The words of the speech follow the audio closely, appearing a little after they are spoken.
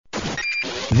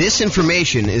This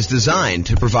information is designed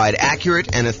to provide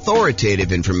accurate and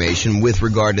authoritative information with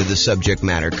regard to the subject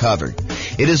matter covered.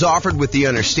 It is offered with the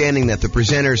understanding that the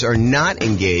presenters are not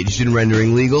engaged in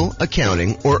rendering legal,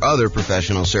 accounting, or other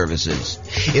professional services.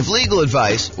 If legal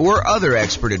advice or other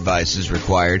expert advice is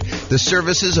required, the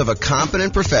services of a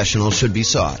competent professional should be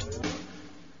sought.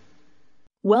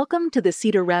 Welcome to the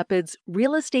Cedar Rapids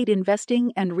Real Estate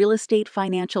Investing and Real Estate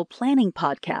Financial Planning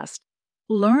Podcast.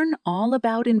 Learn all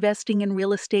about investing in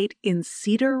real estate in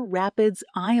Cedar Rapids,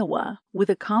 Iowa, with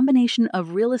a combination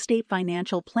of real estate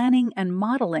financial planning and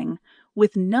modeling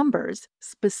with numbers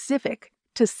specific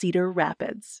to Cedar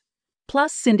Rapids.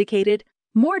 Plus syndicated,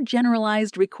 more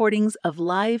generalized recordings of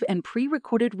live and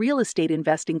pre-recorded real estate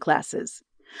investing classes.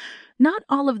 Not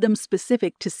all of them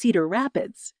specific to Cedar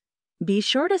Rapids. Be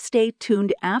sure to stay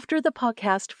tuned after the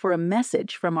podcast for a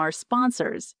message from our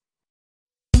sponsors.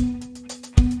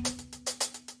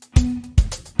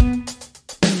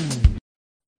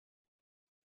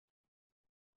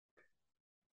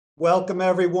 Welcome,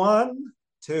 everyone,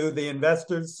 to the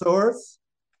Investor's Source,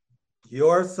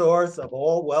 your source of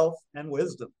all wealth and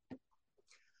wisdom.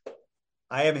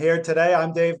 I am here today.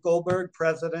 I'm Dave Goldberg,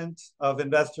 president of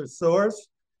Investor's Source.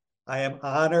 I am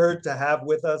honored to have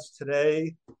with us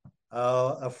today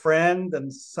a friend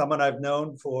and someone I've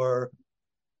known for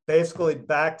basically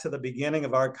back to the beginning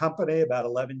of our company about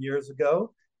 11 years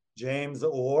ago, James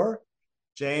Orr.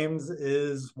 James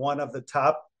is one of the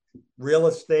top real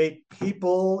estate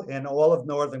people in all of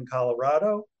Northern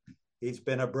Colorado. He's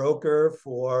been a broker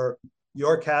for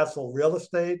Your Castle Real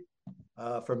Estate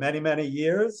for many, many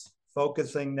years,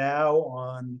 focusing now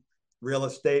on real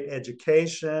estate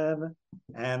education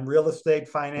and real estate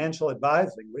financial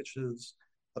advising, which is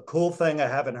a cool thing I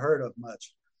haven't heard of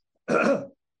much.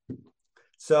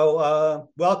 So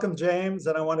welcome, James,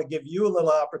 and I want to give you a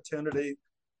little opportunity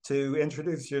to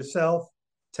introduce yourself.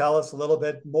 Tell us a little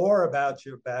bit more about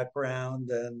your background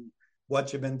and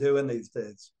what you've been doing these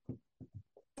days.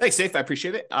 Thanks, Dave. I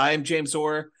appreciate it. I'm James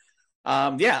Orr.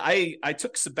 I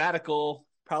took sabbatical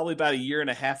probably about a year and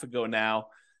a half ago now.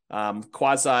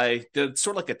 Did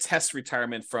sort of like a test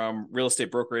retirement from real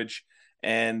estate brokerage,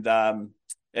 and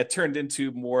it turned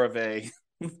into more of a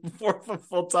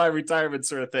full-time retirement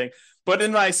sort of thing. But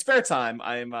in my spare time,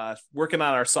 I'm working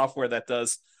on our software that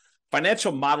does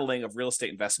financial modeling of real estate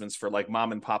investments for like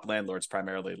mom and pop landlords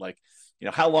primarily. Like,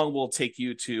 how long will it take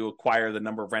you to acquire the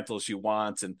number of rentals you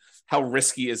want, and how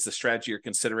risky is the strategy you're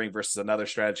considering versus another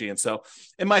strategy. And so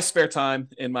in my spare time,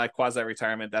 in my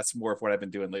quasi-retirement, that's more of what I've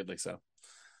been doing lately. So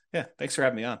yeah, thanks for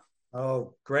having me on.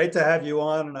 Oh, great to have you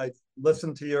on. And I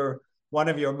listened to one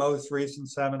of your most recent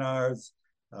seminars,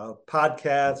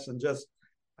 podcasts, and just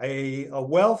a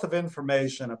wealth of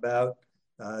information about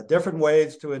different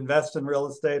ways to invest in real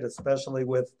estate, especially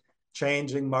with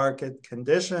changing market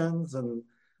conditions. And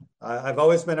I've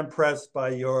always been impressed by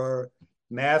your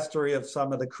mastery of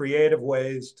some of the creative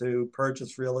ways to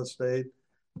purchase real estate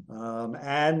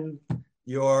and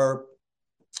your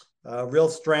real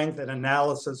strength and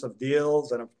analysis of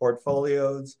deals and of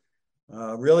portfolios.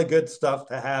 Really good stuff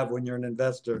to have when you're an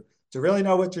investor, to really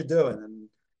know what you're doing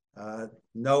and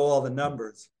know all the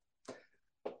numbers.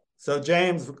 So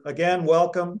James, again,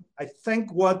 welcome. I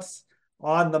think what's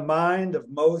on the mind of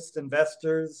most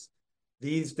investors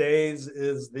these days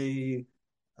is the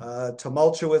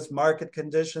tumultuous market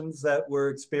conditions that we're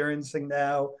experiencing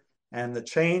now and the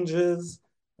changes,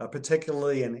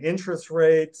 particularly in interest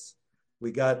rates.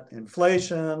 We got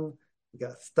inflation, we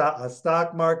got a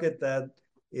stock market that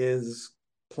is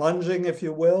plunging, if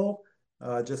you will,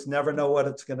 just never know what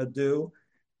it's going to do.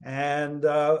 And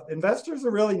investors are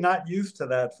really not used to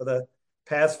that for the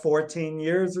past 14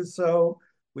 years or so.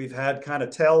 We've had kind of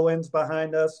tailwinds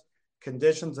behind us.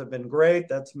 Conditions have been great.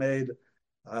 That's made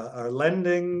our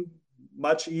lending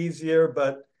much easier,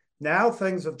 but now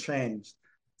things have changed.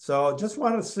 So just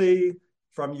want to see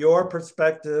from your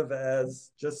perspective as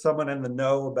just someone in the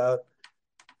know about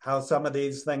how some of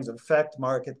these things affect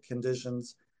market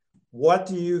conditions, what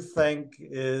do you think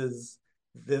is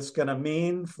this going to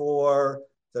mean for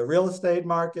the real estate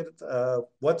market?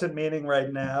 What's it meaning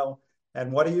right now?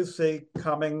 And what do you see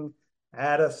coming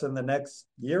at us in the next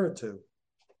year or two?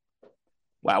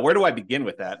 Wow, where do I begin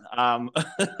with that?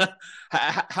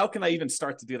 How can I even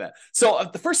start to do that? So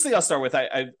the first thing I'll start with,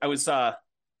 I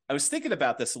was thinking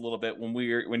about this a little bit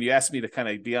when you asked me to kind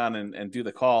of be on and do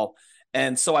the call.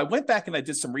 And so I went back and I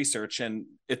did some research, and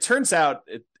it turns out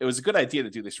it was a good idea to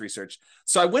do this research.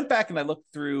 So I went back and I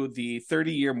looked through the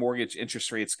 30-year mortgage interest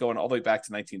rates going all the way back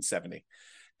to 1970.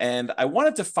 And I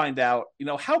wanted to find out,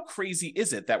 how crazy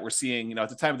is it that we're seeing, at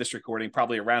the time of this recording,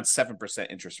 probably around 7%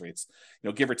 interest rates,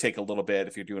 give or take a little bit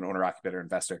if you're doing owner occupied or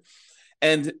investor.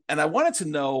 And I wanted to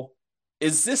know,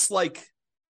 is this like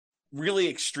really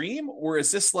extreme, or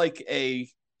is this like a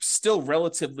still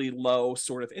relatively low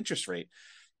sort of interest rate?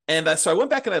 And so I went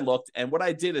back and I looked, and what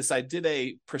I did is I did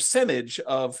a percentage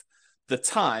of the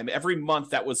time every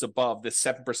month that was above this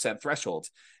 7% threshold.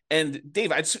 And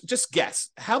Dave, I just guess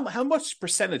how much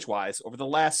percentage wise over the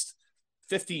last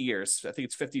 50 years, I think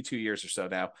it's 52 years or so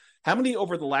now, how many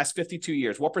over the last 52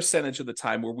 years, what percentage of the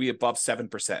time were we above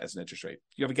 7% as an interest rate?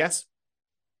 You have a guess?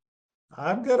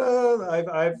 I've kind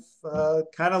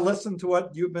of listened to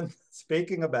what you've been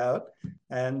speaking about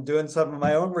and doing some of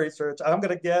my own research. I'm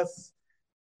going to guess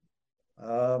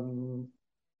 73%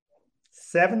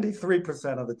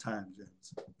 of the time,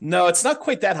 James. No, it's not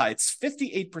quite that high. It's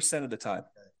 58% of the time.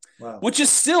 Wow. Which is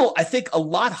still, I think, a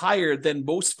lot higher than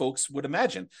most folks would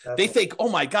imagine. They think, oh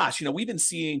my gosh, we've been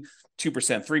seeing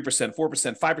 2%, 3%,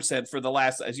 4%, 5% for the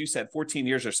last, as you said, 14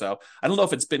 years or so. I don't know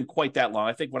if it's been quite that long.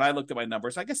 I think when I looked at my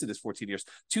numbers, I guess it is 14 years.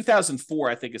 2004,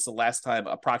 I think, is the last time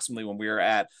approximately when we were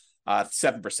at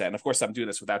 7%. Of course, I'm doing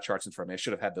this without charts in front of me. I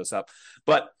should have had those up.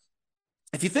 But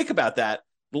if you think about that,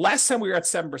 the last time we were at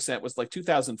 7% was like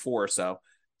 2004 or so.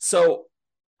 So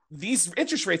these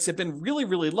interest rates have been really,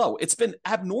 really low. It's been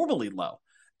abnormally low.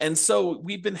 And so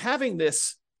we've been having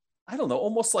this, I don't know,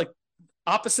 almost like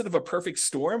opposite of a perfect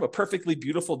storm, a perfectly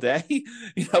beautiful day,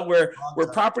 where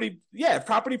property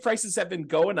prices have been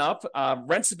going up,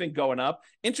 rents have been going up,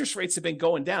 interest rates have been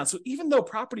going down. So even though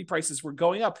property prices were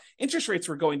going up, interest rates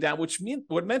were going down, which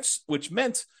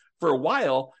meant for a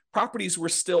while, properties were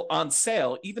still on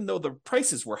sale, even though the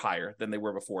prices were higher than they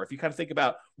were before. If you kind of think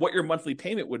about what your monthly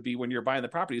payment would be when you're buying the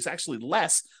property, it's actually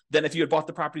less than if you had bought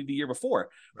the property the year before,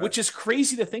 right, which is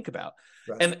crazy to think about.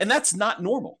 Right. And that's not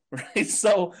normal, right?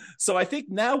 So I think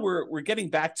now we're getting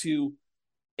back to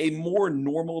a more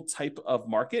normal type of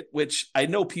market, which I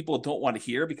know people don't want to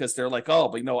hear because they're like, oh,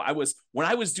 but when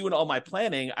I was doing all my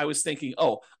planning, I was thinking,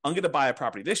 oh, I'm going to buy a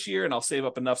property this year and I'll save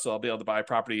up enough so I'll be able to buy a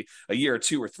property a year or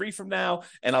 2 or 3 from now,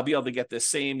 and I'll be able to get this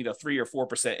same 3 or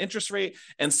 4% interest rate.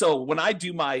 And so when I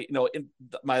do my out in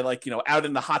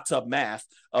the hot tub math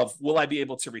of will I be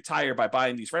able to retire by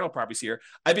buying these rental properties here,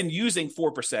 I've been using 4%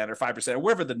 or 5% or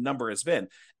whatever the number has been,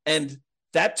 and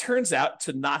that turns out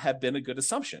to not have been a good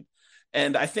assumption.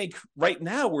 And I think right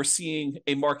now we're seeing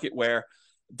a market where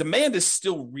demand is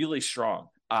still really strong.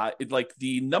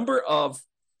 The number of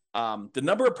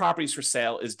properties for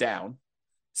sale is down.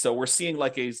 So we're seeing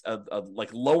like a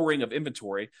lowering of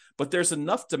inventory, but there's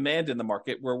enough demand in the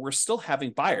market where we're still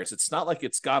having buyers. It's not like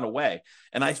it's gone away.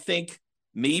 And I think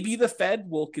maybe the Fed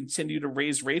will continue to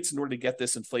raise rates in order to get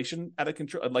this inflation out of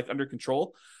control, under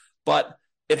control. But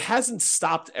it hasn't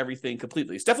stopped everything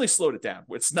completely. It's definitely slowed it down.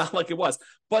 It's not like it was.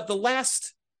 But the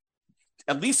last,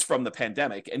 at least from the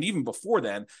pandemic, and even before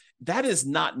then, that is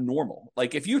not normal.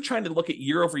 Like if you're trying to look at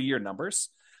year-over-year numbers,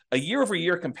 a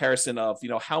year-over-year comparison of,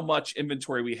 how much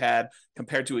inventory we had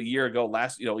compared to a year ago a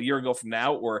year ago from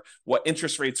now, or what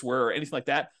interest rates were or anything like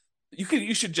that,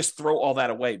 you should just throw all that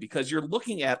away, because you're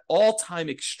looking at all-time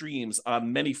extremes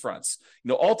on many fronts.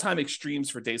 All-time extremes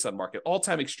for days on market,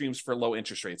 all-time extremes for low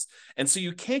interest rates. And so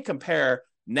you can't compare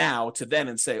now to then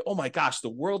and say, oh my gosh, the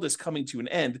world is coming to an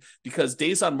end because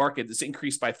days on market is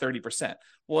increased by 30%.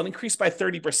 Well, it increased by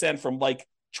 30% from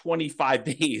 25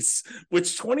 days,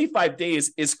 which 25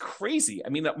 days is crazy. I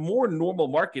mean, a more normal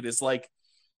market is 3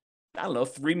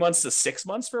 months to 6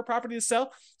 months for a property to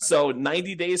sell. So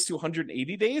 90 days to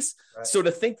 180 days. Right. So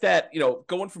to think that,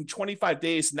 going from 25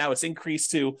 days, now it's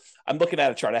increased to, I'm looking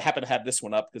at a chart. I happen to have this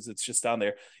one up because it's just down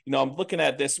there. I'm looking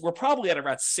at this. We're probably at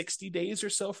around 60 days or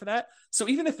so for that. So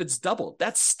even if it's doubled,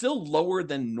 that's still lower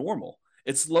than normal.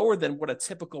 It's lower than what a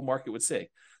typical market would say.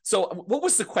 So what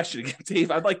was the question again,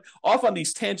 Dave? I'm off on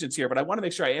these tangents here, but I want to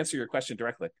make sure I answer your question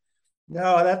directly.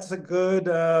 No, that's a good,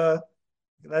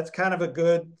 that's kind of a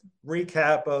good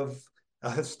recap of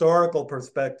a historical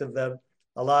perspective that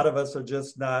a lot of us are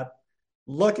just not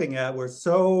looking at. We're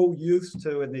so used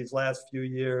to, in these last few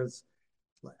years,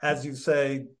 as you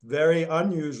say, very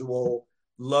unusual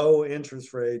low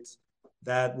interest rates,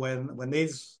 that when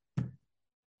these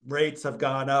rates have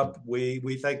gone up, we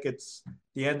think it's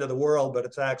the end of the world, but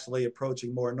it's actually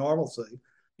approaching more normalcy.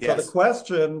 Yes. So the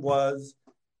question was,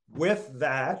 with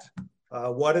that,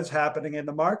 what is happening in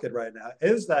the market right now?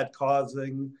 Is that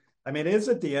causing, is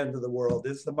it the end of the world?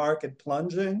 Is the market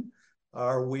plunging?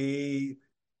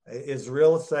 Is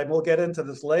real estate, we'll get into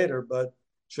this later, but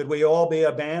should we all be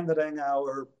abandoning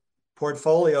our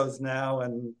portfolios now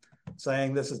and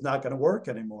saying this is not going to work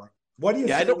anymore? What do you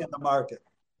think in the market?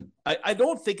 I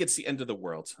don't think it's the end of the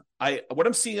world. What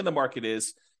I'm seeing in the market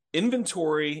is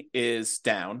inventory is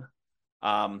down.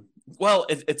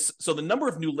 It's so the number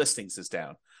of new listings is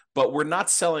down, but we're not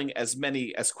selling as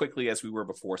many as quickly as we were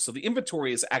before. So the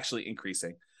inventory is actually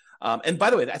increasing. And by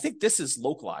the way, I think this is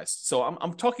localized. So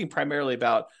I'm talking primarily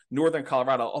about Northern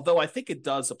Colorado, although I think it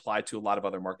does apply to a lot of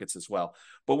other markets as well.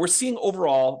 But we're seeing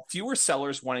overall fewer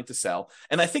sellers wanting to sell.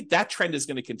 And I think that trend is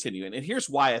going to continue. And here's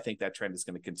why I think that trend is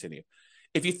going to continue.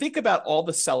 If you think about all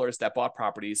the sellers that bought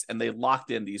properties and they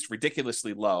locked in these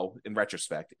ridiculously low, in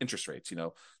retrospect, interest rates,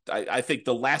 I think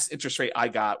the last interest rate I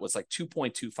got was like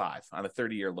 2.25 on a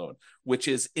 30-year loan, which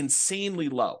is insanely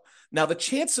low. Now, the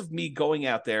chance of me going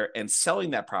out there and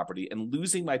selling that property and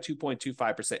losing my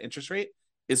 2.25% interest rate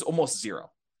is almost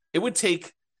zero. It would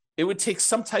take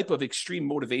some type of extreme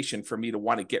motivation for me to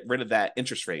want to get rid of that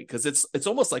interest rate, because it's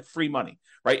almost like free money,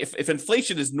 right? If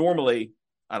inflation is normally,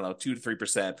 I don't know, 2 to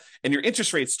 3%, and your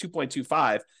interest rate is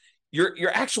 2.25,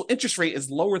 your actual interest rate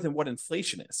is lower than what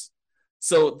inflation is.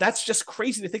 So that's just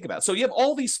crazy to think about. So you have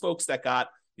all these folks that got,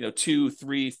 2,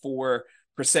 3, 4%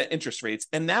 interest rates,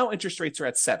 and now interest rates are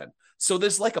at 7. So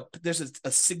there's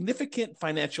a significant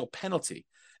financial penalty,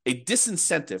 a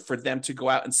disincentive for them to go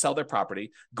out and sell their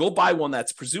property, go buy one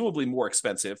that's presumably more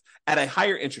expensive at a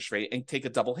higher interest rate and take a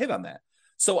double hit on that.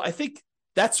 So I think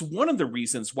that's one of the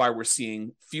reasons why we're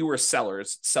seeing fewer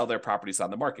sellers sell their properties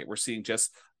on the market. We're seeing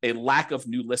just a lack of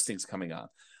new listings coming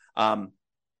on.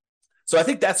 So I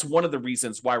think that's one of the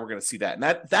reasons why we're going to see that. And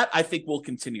that I think will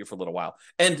continue for a little while.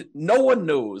 And no one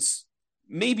knows.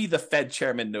 Maybe the Fed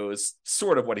chairman knows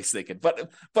sort of what he's thinking, but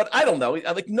I don't know.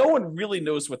 Like, no one really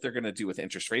knows what they're going to do with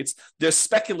interest rates. There's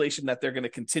speculation that they're going to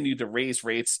continue to raise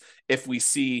rates if we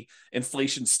see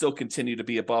inflation still continue to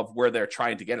be above where they're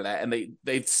trying to get it at. And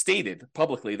they've stated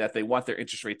publicly that they want their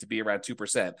interest rate to be around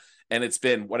 2%, and it's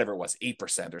been whatever it was,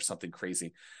 8% or something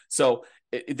crazy. So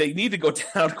they need to go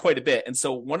down quite a bit. And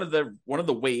so one of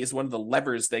the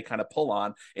levers they kind of pull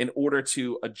on in order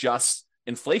to adjust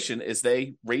inflation is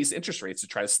they raise interest rates to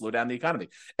try to slow down the economy.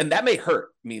 And that may hurt.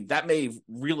 I mean, that may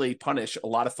really punish a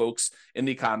lot of folks in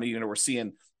the economy. We're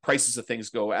seeing prices of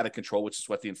things go out of control, which is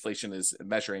what the inflation is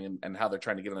measuring and how they're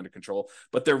trying to get it under control.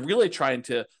 But they're really trying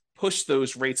to push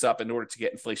those rates up in order to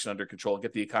get inflation under control and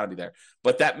get the economy there.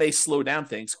 But that may slow down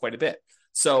things quite a bit.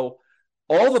 So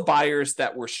all the buyers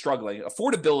that were struggling,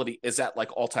 affordability is at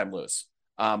like all-time lows.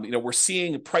 We're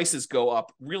seeing prices go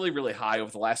up really, really high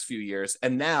over the last few years.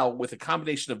 And now with a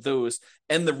combination of those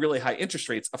and the really high interest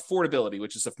rates, affordability,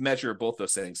 which is a measure of both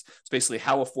those things, it's basically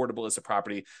how affordable is a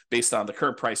property based on the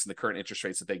current price and the current interest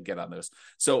rates that they can get on those.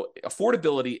 So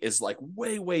affordability is like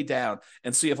way, way down.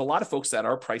 And so you have a lot of folks that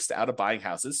are priced out of buying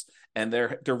houses, and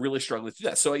they're really struggling to do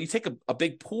that. So you take a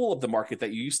big pool of the market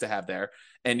that you used to have there,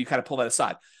 and you kind of pull that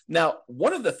aside. Now,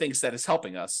 one of the things that is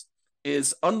helping us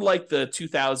is, unlike the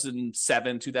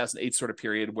 2007, 2008 sort of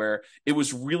period where it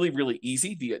was really, really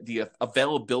easy, the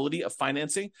availability of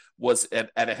financing was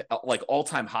at like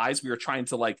all-time highs. We were trying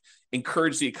to like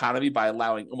encourage the economy by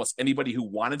allowing almost anybody who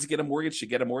wanted to get a mortgage to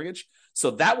get a mortgage. So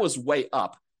that was way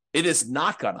up. It has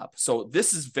not gone up. So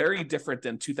this is very different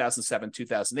than 2007,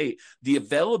 2008. The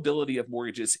availability of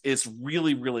mortgages is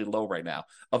really, really low right now,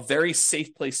 a very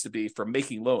safe place to be for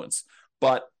making loans.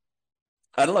 But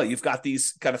I don't know, you've got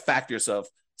these kind of factors of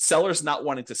sellers not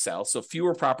wanting to sell, so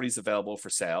fewer properties available for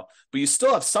sale, but you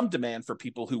still have some demand for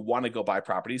people who want to go buy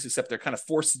properties, except they're kind of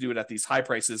forced to do it at these high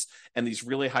prices and these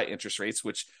really high interest rates,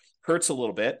 which hurts a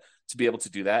little bit to be able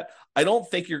to do that. I don't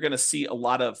think you're going to see a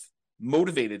lot of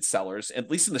motivated sellers, at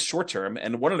least in the short term.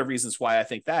 And one of the reasons why I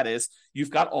think that is,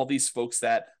 you've got all these folks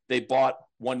that they bought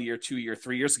 1 year, 2 year,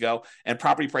 3 years ago, and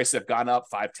property prices have gone up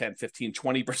 5, 10, 15,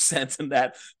 20% in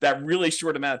that really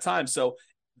short amount of time. So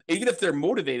even if they're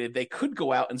motivated, they could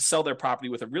go out and sell their property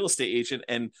with a real estate agent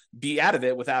and be out of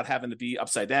it without having to be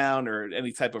upside down or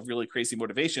any type of really crazy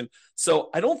motivation.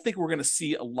 So I don't think we're going to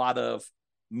see a lot of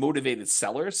motivated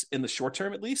sellers in the short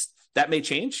term, at least. That may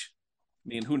change. I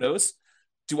mean, who knows?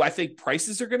 Do I think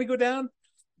prices are going to go down?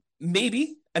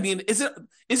 Maybe. I mean, is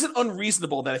it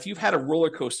unreasonable that if you've had a roller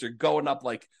coaster going up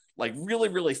like really,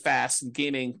 really fast and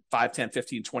gaining 5, 10,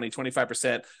 15, 20,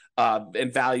 25%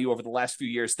 in value over the last few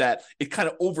years, that it kind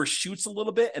of overshoots a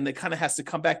little bit and it kind of has to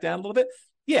come back down a little bit?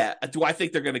 Yeah. Do I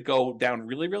think they're going to go down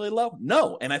really, really low?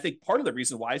 No. And I think part of the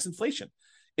reason why is inflation.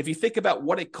 If you think about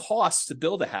what it costs to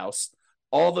build a house,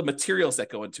 all the materials that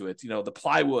go into it, the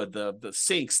plywood, the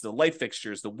sinks, the light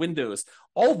fixtures, the windows,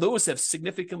 all those have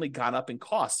significantly gone up in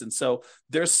cost. And so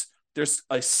there's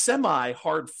a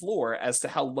semi-hard floor as to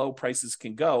how low prices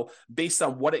can go based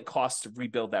on what it costs to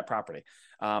rebuild that property.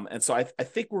 And so I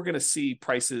think we're going to see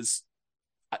prices.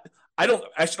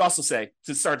 I should also say,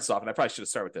 to start this off, and I probably should have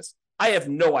started with this, I have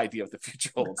no idea what the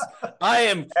future holds. I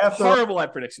am horrible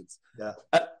at predictions. Yeah.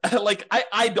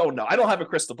 I don't know. I don't have a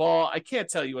crystal ball. I can't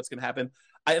tell you what's going to happen.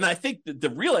 And I think the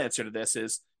real answer to this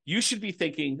is you should be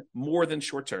thinking more than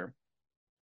short term.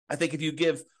 I think if you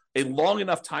give a long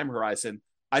enough time horizon,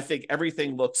 I think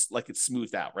everything looks like it's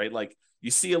smoothed out, right? Like you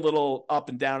see a little up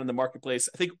and down in the marketplace.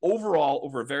 I think overall,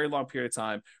 over a very long period of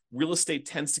time, real estate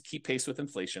tends to keep pace with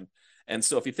inflation. And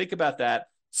so if you think about that,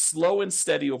 slow and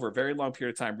steady over a very long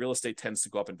period of time, real estate tends to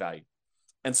go up in value.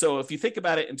 And so if you think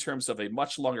about it in terms of a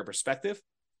much longer perspective,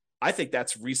 I think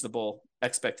that's reasonable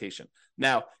expectation.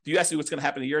 Now, if you ask me what's going to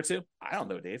happen in a year or two, I don't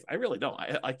know, Dave. I really don't.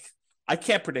 I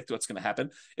can't predict what's going to happen.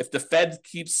 If the Fed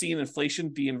keeps seeing inflation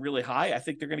being really high, I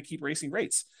think they're going to keep raising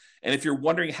rates. And if you're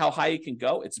wondering how high it can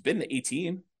go, it's been to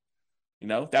 18.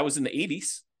 That was in the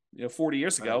 80s, 40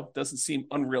 years ago. Right. Doesn't seem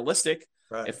unrealistic.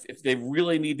 Right. If they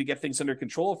really need to get things under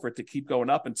control for it to keep going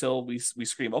up until we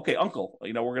scream, okay, uncle,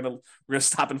 we're gonna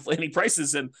stop inflating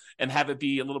prices and have it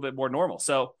be a little bit more normal.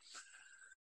 So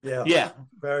yeah,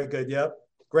 very good. Yep,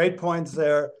 great points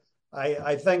there.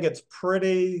 I think it's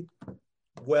pretty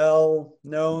well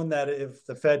known that if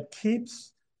the Fed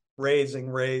keeps raising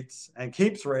rates and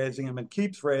keeps raising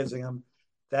them,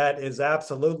 that is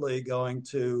absolutely going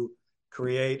to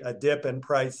create a dip in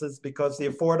prices because the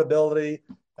affordability,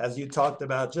 as you talked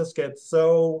about, just gets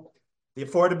the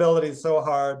affordability is so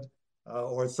hard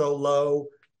or so low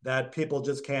that people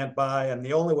just can't buy. And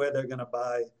the only way they're going to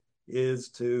buy is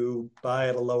to buy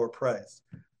at a lower price.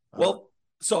 Well,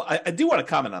 so I do want to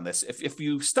comment on this. If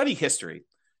you study history,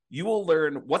 you will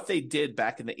learn what they did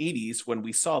back in the 80s when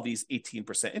we saw these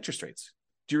 18% interest rates.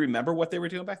 Do you remember what they were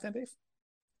doing back then, Dave?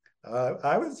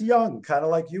 I was young, kind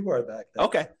of like you were back then.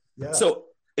 Okay. Yeah. So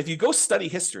if you go study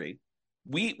history,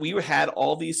 we had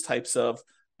all these types of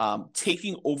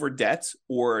taking over debt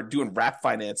or doing wrap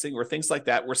financing or things like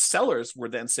that, where sellers were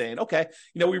then saying, okay,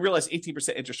 we realize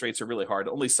 18% interest rates are really hard.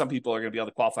 Only some people are going to be able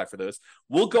to qualify for those.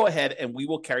 We'll go ahead and we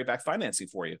will carry back financing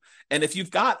for you. And if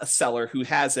you've got a seller who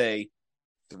has a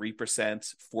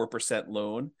 3%, 4%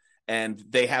 loan, and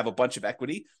they have a bunch of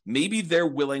equity, maybe they're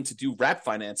willing to do wrap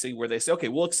financing where they say, okay,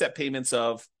 we'll accept payments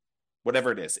of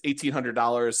whatever it is,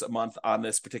 $1,800 a month on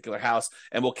this particular house,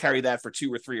 and we'll carry that for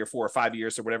 2 or 3 or 4 or 5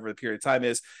 years or whatever the period of time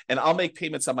is. And I'll make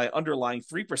payments on my underlying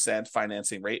 3%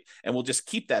 financing rate, and we'll just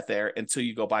keep that there until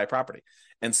you go buy a property.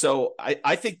 And so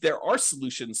I think there are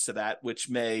solutions to that, which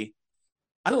may,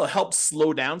 help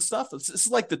slow down stuff. This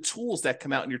is like the tools that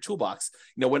come out in your toolbox.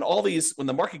 When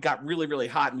the market got really, really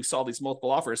hot and we saw these multiple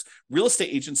offers, real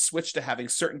estate agents switched to having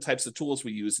certain types of tools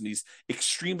we use in these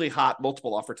extremely hot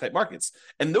multiple offer type markets.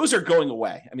 And those are going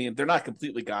away. I mean, they're not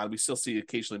completely gone. We still see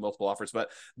occasionally multiple offers, but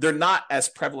they're not as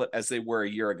prevalent as they were a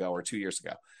year ago or 2 years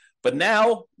ago. But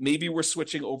now maybe we're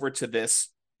switching over to this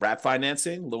wrap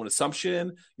financing, loan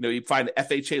assumption. You find an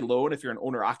FHA loan if you're an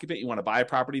owner occupant, you want to buy a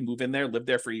property, move in there, live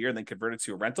there for a year, and then convert it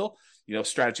to a rental.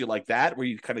 Strategy like that where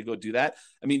you kind of go do that.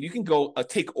 I mean, you can go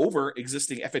take over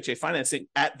existing FHA financing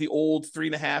at the old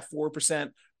 3.5%,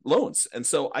 4% loans. And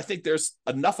so I think there's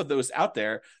enough of those out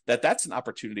there that's an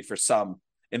opportunity for some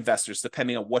investors,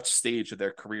 depending on what stage of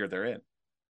their career they're in.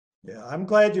 Yeah, I'm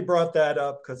glad you brought that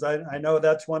up because I know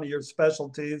that's one of your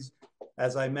specialties.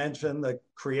 As I mentioned, the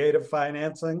creative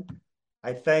financing.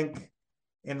 I think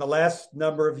in the last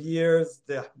number of years,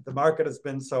 the market has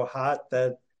been so hot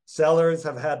that sellers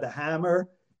have had the hammer,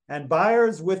 and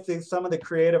buyers with some of the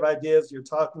creative ideas you're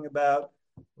talking about,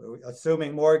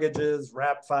 assuming mortgages,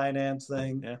 wrap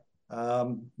financing,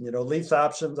 lease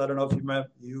options. I don't know if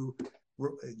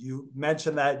you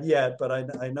mentioned that yet, but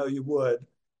I know you would.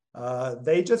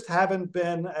 They just haven't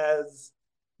been as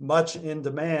much in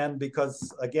demand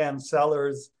because, again,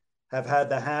 sellers have had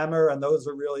the hammer, and those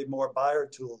are really more buyer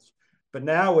tools. But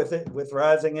now with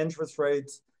rising interest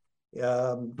rates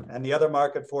and the other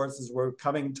market forces, we're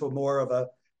coming to more of a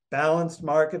balanced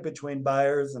market between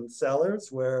buyers and sellers,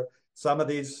 where some of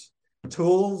these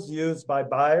tools used by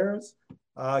buyers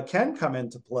can come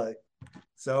into play.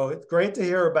 So it's great to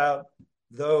hear about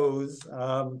those.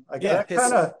 That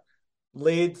kind of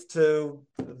leads to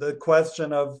the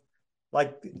question of,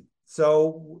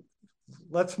 so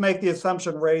let's make the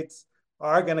assumption rates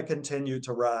are going to continue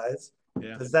to rise.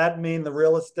 Yeah. Does that mean do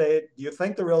you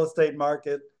think the real estate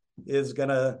market is going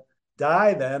to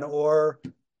die then, or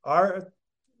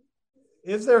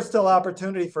is there still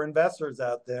opportunity for investors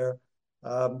out there,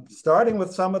 starting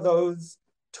with some of those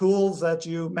tools that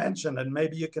you mentioned, and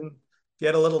maybe you can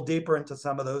get a little deeper into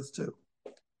some of those too?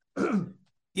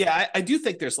 Yeah, I do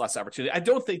think there's less opportunity. I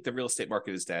don't think the real estate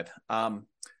market is dead.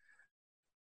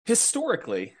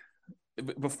 Historically,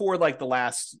 before the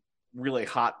last really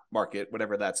hot market,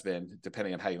 whatever that's been,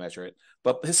 depending on how you measure it.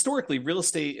 But historically, real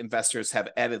estate investors have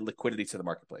added liquidity to the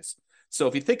marketplace. So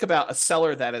if you think about a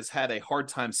seller that has had a hard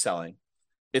time selling,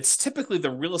 it's typically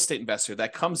the real estate investor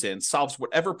that comes in, solves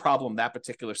whatever problem that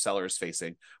particular seller is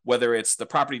facing, whether it's the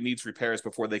property needs repairs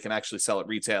before they can actually sell it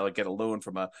retail and get a loan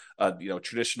from a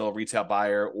traditional retail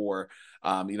buyer, or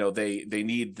they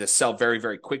need to sell very,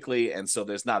 very quickly, and so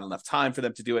there's not enough time for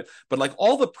them to do it. But like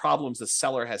all the problems the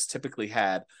seller has typically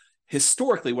had,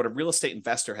 historically, what a real estate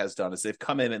investor has done is they've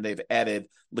come in and they've added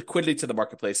liquidity to the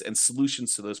marketplace and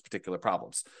solutions to those particular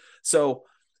problems. So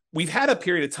we've had a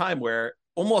period of time where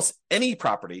almost any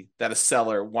property that a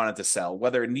seller wanted to sell,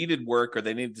 whether it needed work or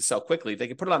they needed to sell quickly, they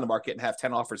could put it on the market and have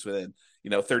 10 offers within,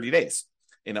 30 days,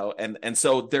 and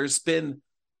so there's been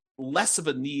less of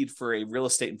a need for a real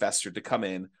estate investor to come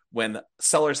in when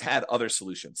sellers had other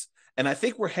solutions. And I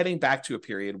think we're heading back to a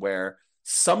period where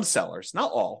some sellers,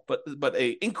 not all, but a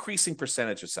increasing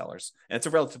percentage of sellers, and it's a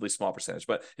relatively small percentage,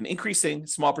 but an increasing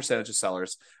small percentage of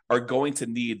sellers are going to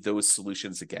need those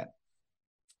solutions again.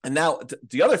 And now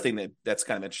the other thing that's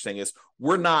kind of interesting is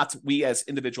we as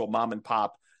individual mom and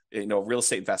pop, real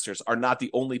estate investors are not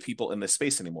the only people in this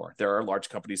space anymore. There are large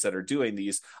companies that are doing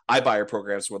these iBuyer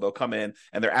programs where they'll come in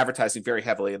and they're advertising very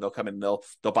heavily, and they'll come in and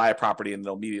they'll buy a property and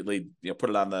they'll immediately put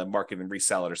it on the market and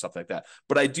resell it or something like that.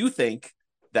 But I do think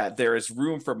that there is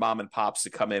room for mom and pops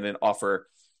to come in and offer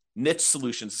niche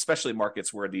solutions, especially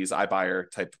markets where these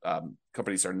iBuyer type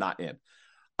companies are not in.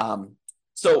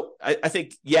 So I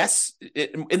think, yes,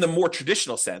 in the more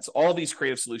traditional sense, all these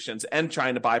creative solutions and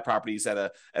trying to buy properties at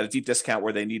a deep discount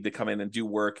where they need to come in and do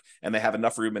work and they have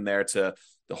enough room in there to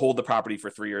hold the property for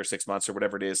 3 or 6 months or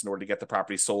whatever it is in order to get the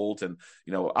property sold, and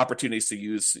opportunities to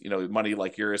use money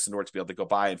like yours in order to be able to go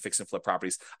buy and fix and flip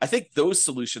properties. I think those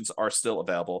solutions are still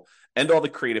available, and all the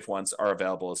creative ones are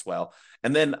available as well.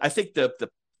 And then I think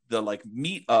the like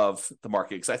meat of the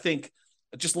market, because I think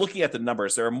just looking at the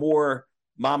numbers, there are more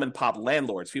mom and pop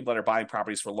landlords, people that are buying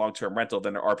properties for long-term rental,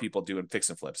 than there are people doing fix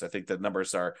and flips. I think the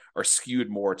numbers are skewed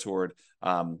more toward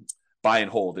buy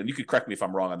and hold. And you could correct me if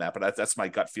I'm wrong on that, but that's my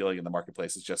gut feeling in the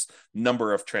marketplace. Is just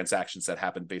number of transactions that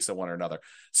happen based on one or another.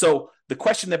 So the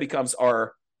question that becomes,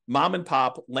 are mom and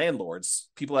pop landlords,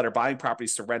 people that are buying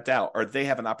properties to rent out, are they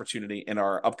have an opportunity in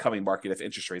our upcoming market if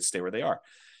interest rates stay where they are?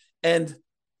 And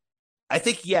I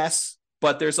think yes,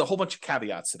 but there's a whole bunch of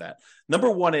caveats to that. Number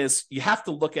one is you have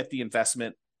to look at the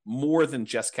investment more than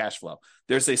just cash flow.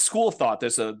 There's a school of thought.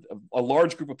 There's a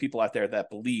large group of people out there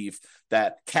that believe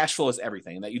that cash flow is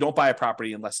everything, and that you don't buy a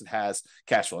property unless it has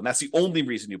cash flow. And that's the only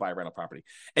reason you buy a rental property.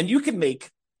 And you can make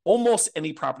almost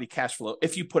any property cash flow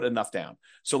if you put enough down.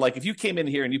 So like if you came in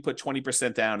here and you put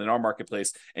 20% down in our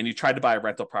marketplace and you tried to buy a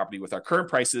rental property with our current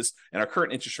prices and our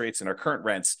current interest rates and our current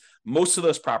rents, most of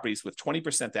those properties with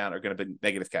 20% down are going to be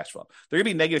negative cash flow. They're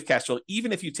going to be negative cash flow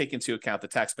even if you take into account the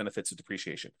tax benefits of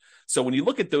depreciation. So when you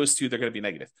look at those two, they're going to be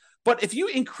negative. But if you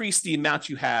increase the amount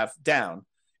you have down,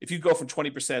 if you go from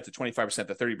 20% to 25%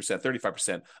 to 30%,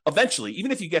 35%, eventually, even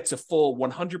if you get to full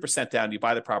 100% down, you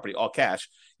buy the property all cash,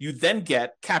 you then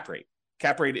get cap rate.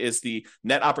 Cap rate is the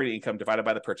net operating income divided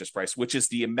by the purchase price, which is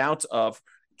the amount of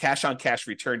cash on cash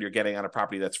return you're getting on a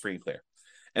property that's free and clear.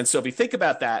 And so if you think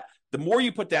about that, the more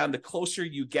you put down, the closer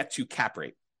you get to cap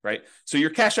rate. Right. So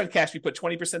your cash on cash, you put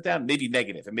 20% down, maybe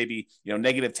negative, and maybe,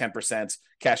 negative 10%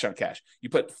 cash on cash. You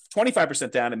put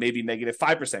 25% down and maybe negative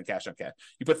 5% cash on cash.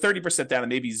 You put 30% down and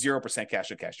maybe 0%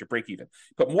 cash on cash. You're break even.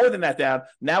 Put more than that down.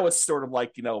 Now it's sort of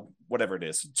like, whatever it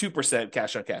is, 2%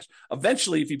 cash on cash.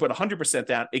 Eventually, if you put 100%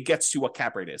 down, it gets to what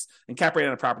cap rate is. And cap rate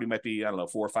on a property might be,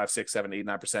 4, 5, 6, 7, 8,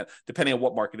 9%, depending on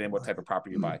what market and what type of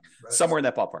property you buy. Right. Somewhere in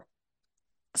that ballpark.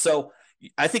 So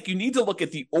I think you need to look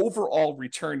at the overall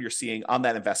return you're seeing on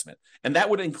that investment. And that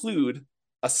would include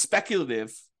a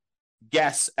speculative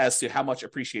guess as to how much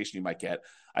appreciation you might get.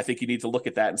 I think you need to look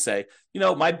at that and say,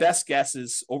 my best guess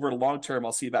is over the long term,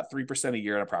 I'll see about 3% a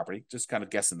year on a property, just kind of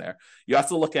guessing there. You have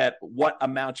to look at what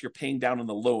amount you're paying down on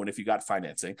the loan if you got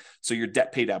financing. So your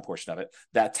debt pay down portion of it,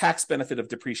 that tax benefit of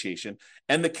depreciation,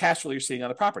 and the cash flow you're seeing on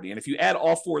the property. And if you add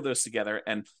all four of those together,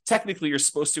 and technically you're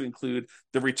supposed to include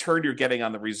the return you're getting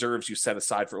on the reserves you set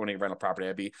aside for owning a rental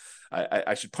property.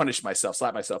 I should punish myself,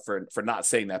 slap myself for not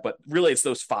saying that, but really it's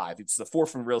those five. It's the four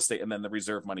from real estate and then the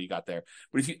reserve money you got there.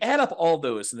 But if you add up all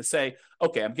those and to say,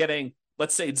 okay, I'm getting,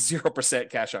 let's say it's 0%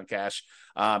 cash on cash,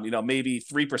 maybe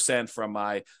 3% from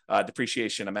my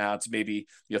depreciation amount, maybe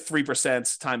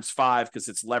 3% times 5 because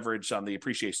it's leverage on the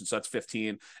appreciation, so that's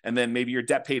 15, and then maybe your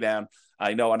debt pay down.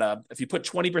 I know if you put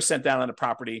 20% down on a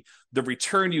property, the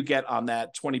return you get on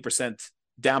that 20%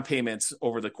 down payments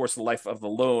over the course of the life of the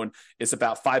loan is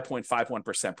about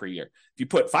 5.51% per year. If you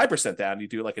put 5% down, you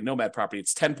do like a Nomad property,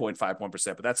 it's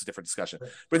 10.51%, but that's a different discussion.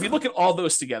 But if you look at all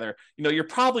those together, you're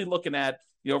probably looking at,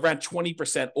 around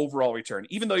 20% overall return,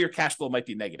 even though your cash flow might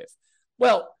be negative.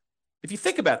 Well, if you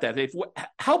think about that, Dave,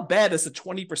 how bad is a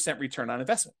 20% return on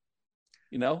investment?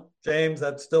 James,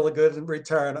 that's still a good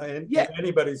return in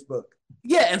anybody's book.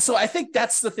 Yeah. And so I think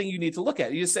that's the thing you need to look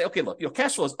at. You say, okay, look,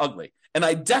 cash flow is ugly. And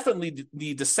I definitely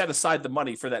need to set aside the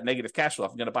money for that negative cash flow.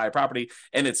 If I'm going to buy a property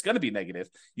and it's going to be negative,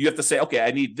 you have to say, okay,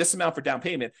 I need this amount for down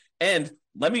payment. And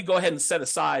let me go ahead and set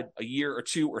aside a year or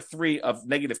 2 or 3 of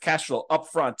negative cash flow up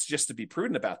front just to be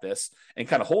prudent about this and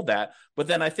kind of hold that. But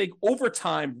then I think over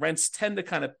time, rents tend to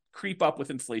kind of creep up with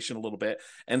inflation a little bit.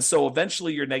 And so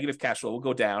eventually your negative cash flow will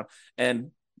go down.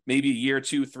 And maybe a year,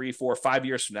 2, 3, 4, 5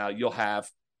 years from now, you'll have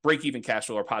break-even cash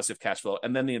flow or positive cash flow,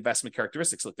 and then the investment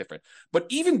characteristics look different. But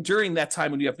even during that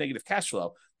time when you have negative cash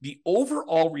flow, the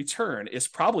overall return is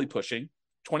probably pushing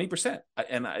 20%.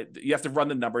 And you have to run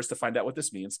the numbers to find out what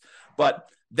this means. But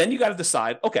then you got to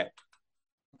decide, okay,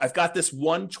 I've got this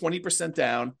 20%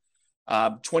 down,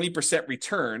 20%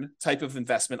 return type of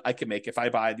investment I can make if I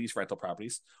buy these rental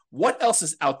properties. What else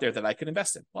is out there that I can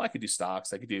invest in? Well, I could do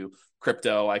stocks, I could do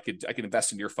crypto, I could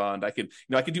invest in your fund, I could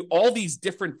do all these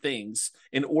different things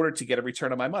in order to get a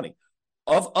return on my money.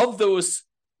 Of those,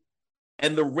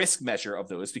 and the risk measure of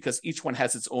those, because each one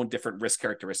has its own different risk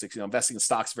characteristics. Investing in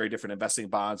stocks is very different. Investing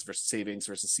in bonds versus savings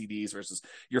versus CDs versus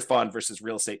your fund versus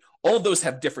real estate. All of those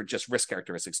have different just risk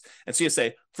characteristics. And so you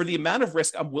say, for the amount of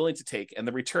risk I'm willing to take and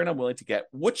the return I'm willing to get,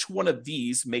 which one of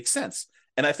these makes sense?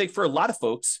 And I think for a lot of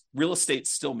folks, real estate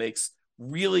still makes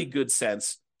really good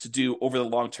sense to do over the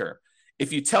long term.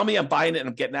 If you tell me I'm buying it and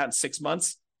I'm getting out in 6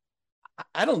 months,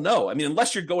 I don't know. I mean,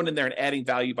 unless you're going in there and adding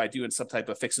value by doing some type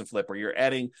of fix and flip, or you're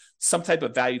adding some type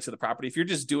of value to the property. If you're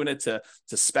just doing it to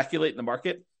speculate in the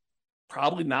market,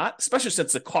 probably not, especially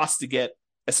since the cost to get,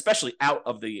 especially out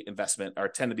of the investment,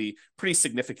 tend to be pretty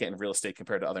significant in real estate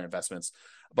compared to other investments.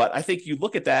 But I think you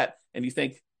look at that and you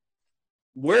think,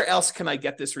 where else can I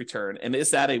get this return? And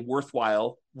is that a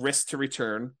worthwhile risk to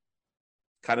return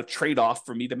kind of trade-off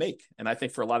for me to make? And I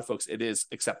think for a lot of folks, it is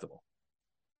acceptable.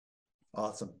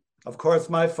 Awesome. Of course,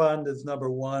 my fund is number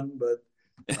 1, but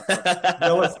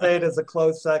real estate is a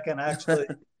close second. Actually,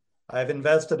 I've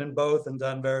invested in both and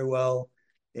done very well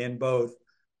in both.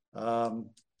 I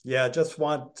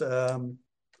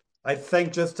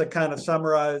think just to kind of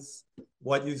summarize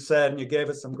what you said, and you gave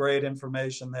us some great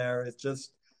information there, it's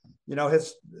just,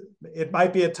 it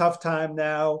might be a tough time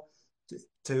now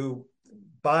to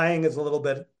buying is a little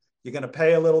bit, you're going to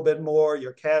pay a little bit more,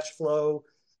 your cash flow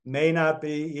may not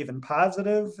be even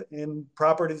positive in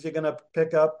properties you're going to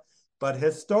pick up. But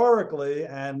historically,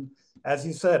 and as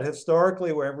you said,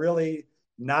 historically, we're really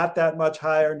not that much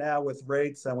higher now with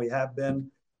rates than we have been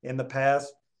in the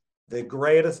past. The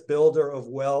greatest builder of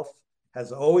wealth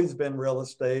has always been real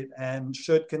estate and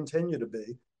should continue to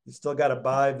be. You still got to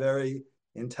buy very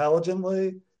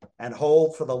intelligently and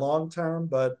hold for the long term,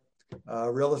 but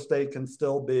real estate can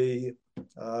still be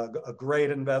a great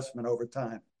investment over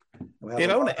time. Dave,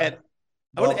 I want to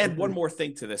add one more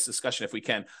thing to this discussion if we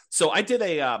can. So I did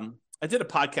a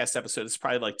podcast episode. It's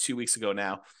probably like 2 weeks ago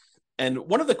now. And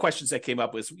one of the questions that came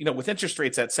up was, with interest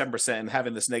rates at 7% and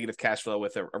having this negative cash flow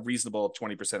with a reasonable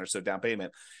 20% or so down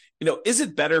payment, is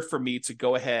it better for me to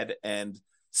go ahead and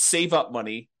save up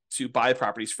money to buy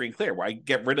properties free and clear, where I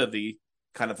get rid of the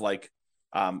kind of like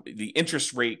the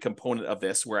interest rate component of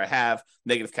this, where I have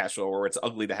negative cash flow, or it's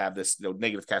ugly to have this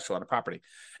negative cash flow on a property?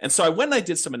 And so I went and I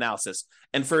did some analysis,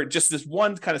 and for just this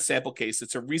one kind of sample case,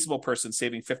 it's a reasonable person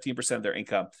saving 15% of their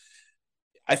income.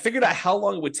 I figured out how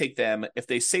long it would take them if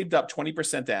they saved up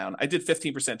 20% down. I did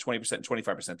 15%, 20%, and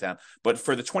 25% down. But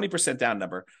for the 20% down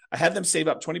number, I had them save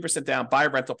up 20% down, buy a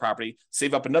rental property,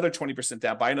 save up another 20%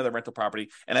 down, buy another rental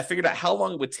property. And I figured out how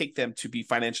long it would take them to be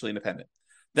financially independent.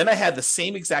 Then I had the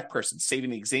same exact person saving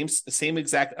the same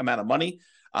exact amount of money,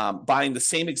 buying the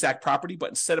same exact property, but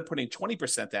instead of putting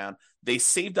 20% down, they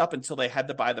saved up until they had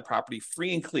to buy the property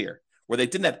free and clear, where they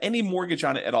didn't have any mortgage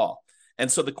on it at all. And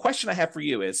so the question I have for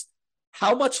you is,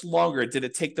 how much longer did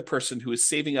it take the person who is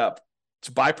saving up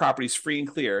to buy properties free and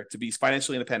clear to be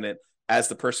financially independent as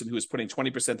the person who is putting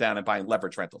 20% down and buying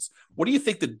leverage rentals? What do you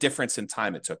think the difference in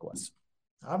time it took was?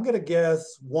 I'm going to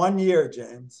guess 1 year,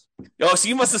 James. Oh, so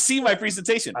you must have seen my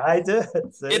presentation. I did.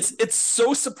 It's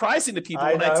so surprising to people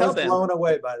when I tell them. I was blown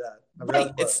away by that. Right.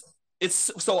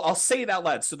 It's so I'll say it out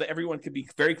loud so that everyone can be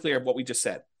very clear of what we just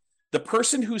said. The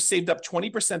person who saved up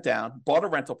 20% down, bought a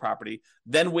rental property,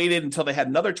 then waited until they had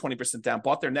another 20% down,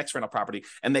 bought their next rental property,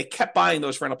 and they kept buying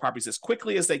those rental properties as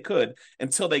quickly as they could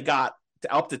until they got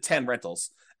up to 10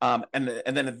 rentals. And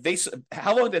then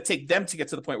how long did it take them to get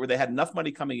to the point where they had enough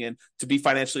money coming in to be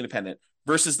financially independent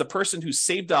versus the person who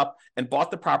saved up and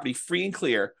bought the property free and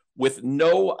clear with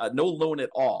no loan at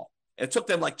all. And it took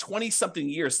them like 20 something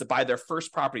years to buy their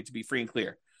first property to be free and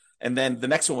clear. And then the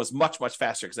next one was much, much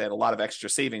faster because they had a lot of extra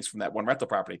savings from that one rental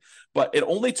property. But it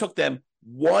only took them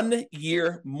 1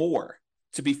 year more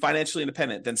to be financially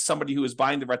independent than somebody who is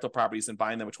buying the rental properties and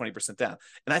buying them with 20% down.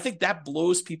 And I think that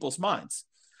blows people's minds.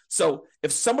 So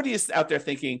if somebody is out there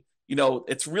thinking,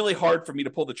 it's really hard for me to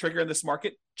pull the trigger in this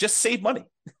market, just save money.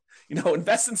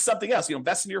 Invest in something else,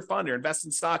 invest in your fund or invest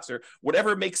in stocks or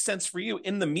whatever makes sense for you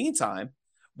in the meantime,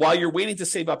 while you're waiting to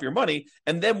save up your money.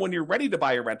 And then when you're ready to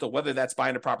buy a rental, whether that's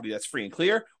buying a property that's free and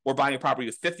clear or buying a property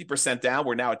with 50% down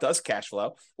where now it does cash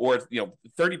flow, or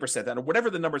 30% down, or whatever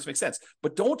the numbers make sense.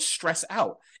 But don't stress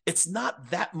out. It's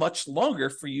not that much longer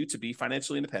for you to be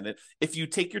financially independent if you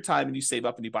take your time and you save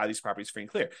up and you buy these properties free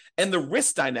and clear. And the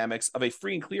risk dynamics of a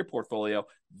free and clear portfolio,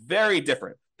 very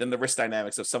different than the risk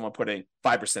dynamics of someone putting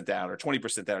 5% down or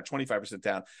 20% down or 25%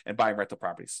 down and buying rental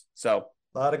properties. So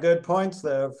a lot of good points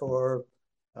there for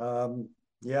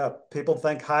people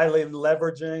think highly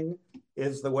leveraging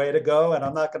is the way to go. And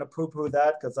I'm not going to poo-poo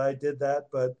that because I did that.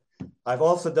 But I've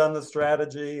also done the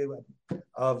strategy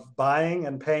of buying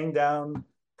and paying down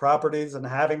properties and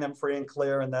having them free and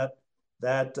clear. And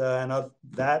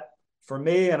that for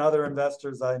me and other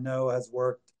investors I know has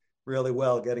worked really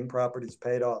well, getting properties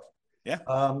paid off. Yeah.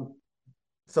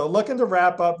 So looking to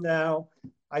wrap up now,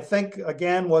 I think,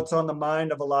 again, what's on the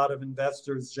mind of a lot of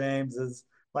investors, James, is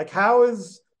like, how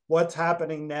is what's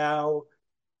happening now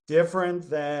different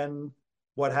than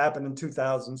what happened in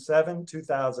 2007,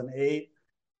 2008?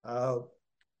 How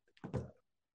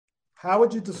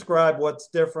would you describe what's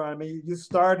different? I mean, you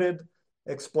started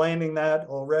explaining that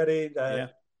already,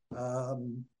 that,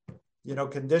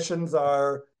 conditions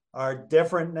are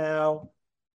different now,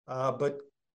 but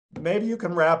maybe you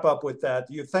can wrap up with that.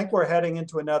 Do you think we're heading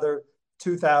into another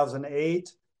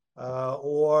 2008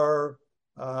 or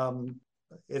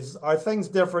are things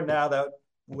different now that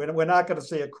we're not going to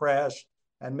see a crash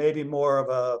and maybe more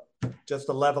of just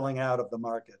a leveling out of the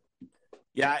market?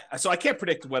 Yeah, so I can't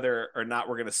predict whether or not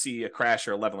we're going to see a crash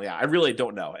or a leveling out. I really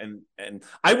don't know. And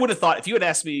I would have thought, if you had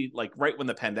asked me, like right when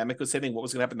the pandemic was hitting, what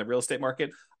was going to happen in the real estate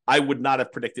market, I would not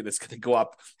have predicted it's going to go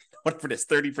up, whatever it is,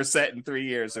 30% in 3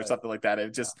 years or something like that.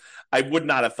 I would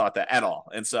not have thought that at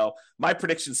all. And so my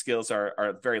prediction skills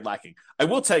are very lacking. I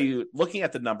will tell you, looking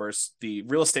at the numbers, the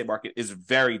real estate market is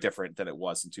very different than it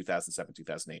was in 2007,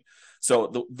 2008.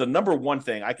 So the number one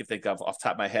thing I can think of off the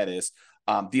top of my head is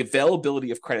the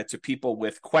availability of credit to people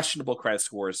with questionable credit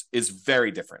scores is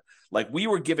very different. Like, we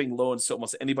were giving loans to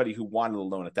almost anybody who wanted a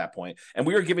loan at that point. And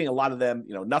we were giving a lot of them,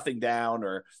 nothing down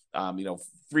or,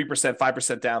 3%,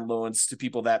 5% down loans to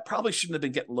people that probably shouldn't have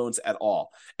been getting loans at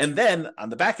all. And then on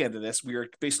the back end of this, we were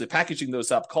basically packaging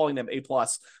those up, calling them A+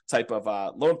 type of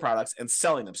loan products and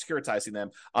selling them, securitizing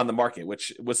them on the market,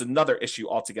 which was another issue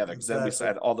altogether, because then we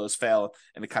had all those fail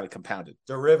and it kind of compounded.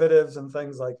 Derivatives and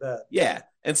things like that. Yeah.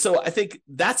 And so I think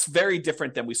that's very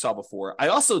different than we saw before. I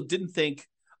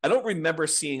don't remember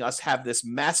seeing us have this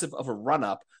massive of a run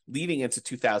up leading into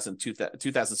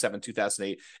 2007,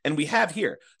 2008. And we have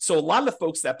here. So a lot of the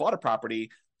folks that bought a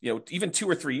property, even 2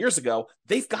 or 3 years ago,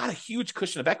 they've got a huge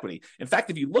cushion of equity. In fact,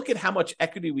 if you look at how much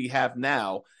equity we have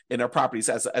now in our properties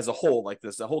as a whole, like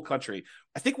this, the whole country,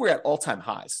 I think we're at all-time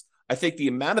highs. I think the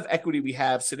amount of equity we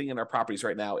have sitting in our properties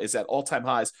right now is at all-time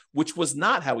highs, which was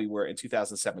not how we were in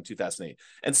 2007, 2008.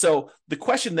 And so the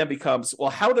question then becomes,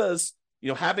 well, how does,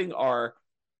 having our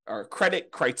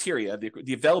credit criteria,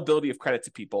 the availability of credit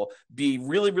to people, be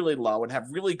really, really low and have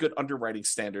really good underwriting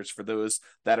standards for those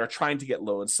that are trying to get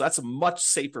loans. So that's a much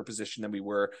safer position than we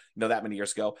were, that many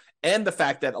years ago. And the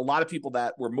fact that a lot of people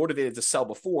that were motivated to sell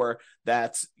before,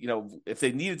 that, if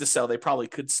they needed to sell, they probably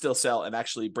could still sell and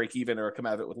actually break even or come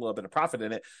out of it with a little bit of profit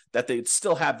in it, that they'd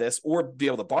still have this or be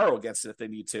able to borrow against it if they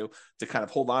need to kind of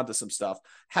hold on to some stuff.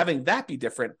 Having that be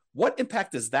different, what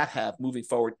impact does that have moving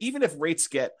forward, even if rates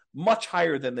get much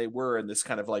higher than they were in this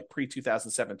kind of like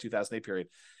pre-2007, 2008 period?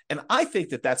 And I think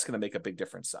that that's going to make a big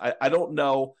difference. I don't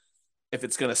know if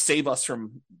it's going to save us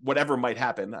from whatever might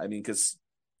happen. I mean, because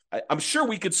I'm sure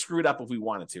we could screw it up if we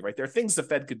wanted to, right? There are things the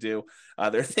Fed could do.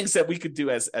 There are things that we could do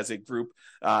as a group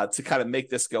to kind of make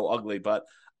this go ugly. But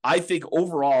I think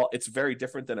overall, it's very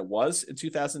different than it was in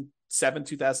 2007,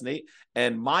 2008.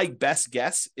 And my best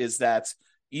guess is that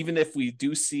even if we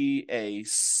do see a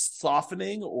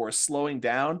softening or slowing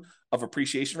down of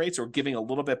appreciation rates or giving a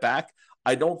little bit back,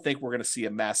 I don't think we're going to see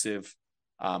a massive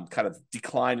kind of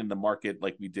decline in the market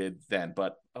like we did then.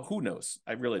 But who knows?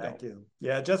 I really don't. Thank you.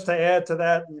 Yeah, just to add to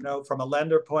that, from a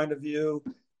lender point of view,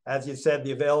 as you said,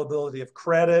 the availability of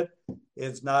credit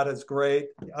is not as great.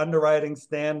 The underwriting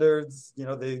standards,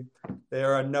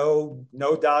 there are no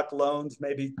doc loans.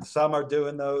 Maybe some are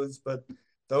doing those, but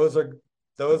those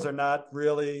are not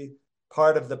really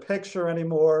part of the picture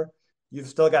anymore. You've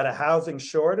still got a housing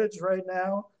shortage right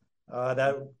now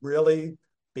that really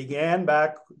began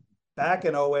back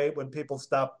in 08 when people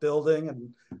stopped building, and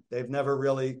they've never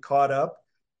really caught up.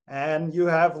 And you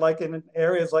have, like in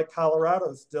areas like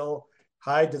Colorado, still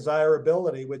high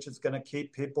desirability, which is going to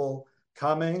keep people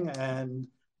coming and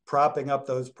propping up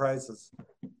those prices.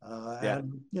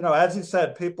 And, as you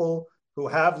said, people who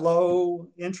have low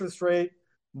interest rate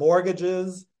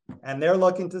mortgages and they're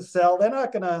looking to sell, they're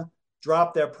not going to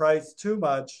drop their price too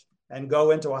much and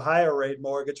go into a higher rate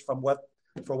mortgage for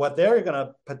what they're going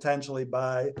to potentially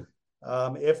buy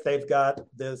if they've got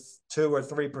this 2 or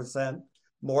 3%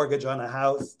 mortgage on a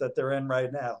house that they're in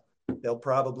right now. They'll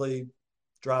probably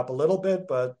drop a little bit,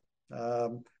 but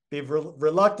be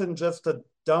reluctant just to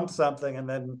dump something and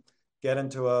then get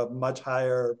into a much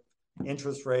higher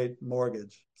interest rate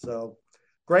mortgage. So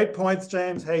great points,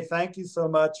 James. Hey, thank you so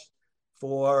much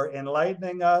for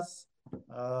enlightening us.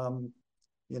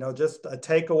 Just a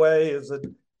takeaway is that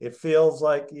it feels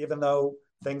like even though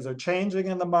things are changing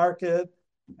in the market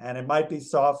and it might be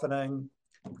softening,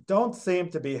 don't seem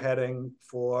to be heading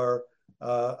for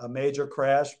a major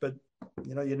crash, but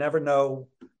you never know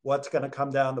what's going to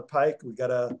come down the pike. We got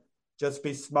to just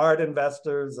be smart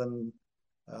investors and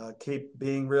keep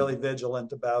being really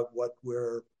vigilant about what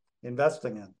we're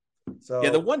investing in. So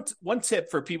the one tip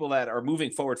for people that are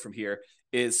moving forward from here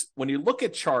is when you look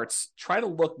at charts, try to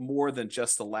look more than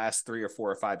just the last 3 or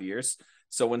 4 or 5 years.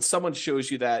 So when someone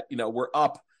shows you that, we're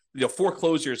up,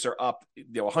 foreclosures are up,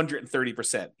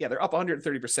 130%. Yeah, they're up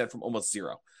 130% from almost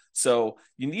zero. So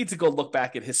you need to go look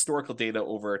back at historical data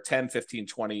over 10, 15,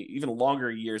 20, even longer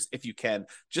years if you can,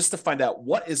 just to find out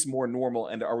what is more normal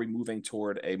and are we moving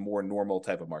toward a more normal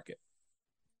type of market.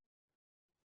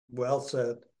 Well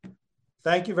said.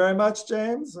 Thank you very much,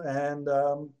 James. And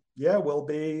we'll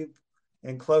be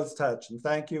in close touch. And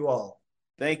thank you all.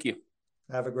 Thank you.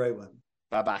 Have a great one.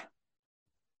 Bye-bye.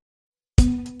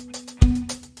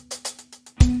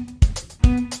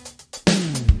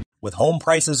 With home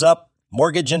prices up,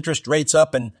 mortgage interest rates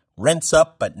up, and rents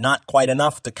up, but not quite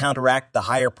enough to counteract the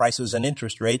higher prices and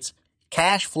interest rates,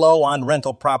 cash flow on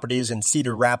rental properties in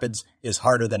Cedar Rapids is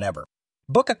harder than ever.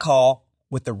 Book a call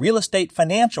with the Real Estate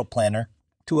Financial Planner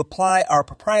to apply our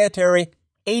proprietary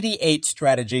 88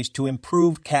 strategies to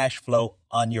improve cash flow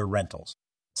on your rentals.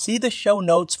 See the show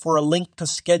notes for a link to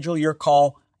schedule your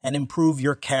call and improve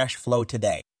your cash flow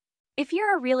today. If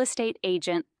you're a real estate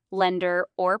agent, lender,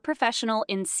 or professional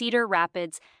in Cedar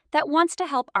Rapids that wants to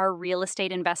help our real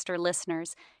estate investor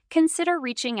listeners, consider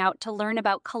reaching out to learn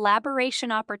about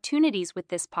collaboration opportunities with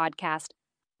this podcast.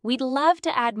 We'd love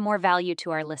to add more value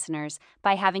to our listeners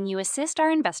by having you assist our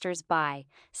investors buy,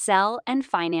 sell, and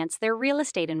finance their real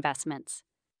estate investments.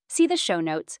 See the show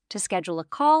notes to schedule a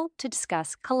call to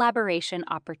discuss collaboration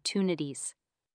opportunities.